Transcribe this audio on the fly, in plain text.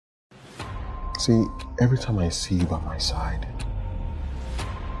See, every time I see you by my side,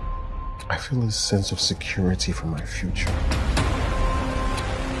 I feel a sense of security for my future.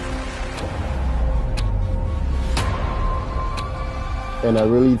 And I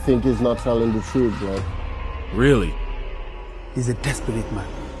really think he's not telling the truth, bro. Really? He's a desperate man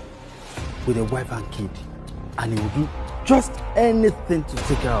with a wife and kid, and he will do just anything to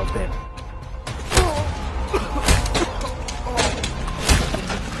take care of them.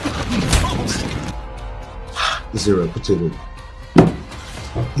 It's irreputable.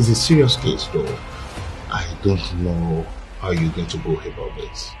 It's a serious case, though. I don't know how you're going to go about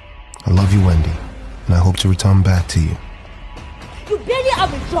this. I love you, Wendy, and I hope to return back to you. You barely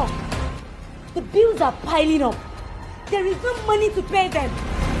have a job. The bills are piling up. There is no money to pay them.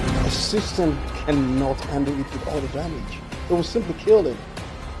 The system cannot handle it with all the damage. It will simply kill them.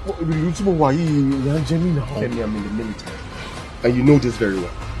 I'm in the military. And you know this very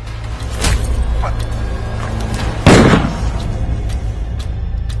well.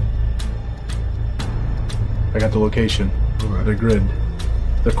 I got the location, the grid,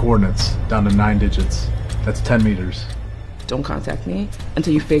 the coordinates, down to 9 digits. That's 10 meters. Don't contact me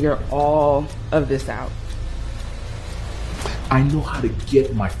until you figure all of this out. I know how to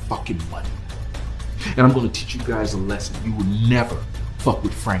get my fucking money. And I'm gonna teach you guys a lesson. You will never fuck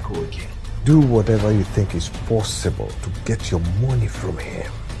with Franco again. Do whatever you think is possible to get your money from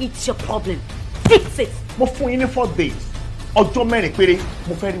him. It's your problem. Fix it. Mo fún yín ní 4 days. Ọjọ́ mẹ́rin péré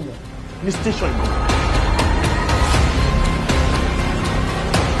mo fẹ́ rí wọn ní station yìí.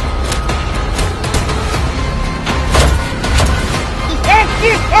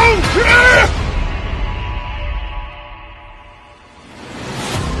 It's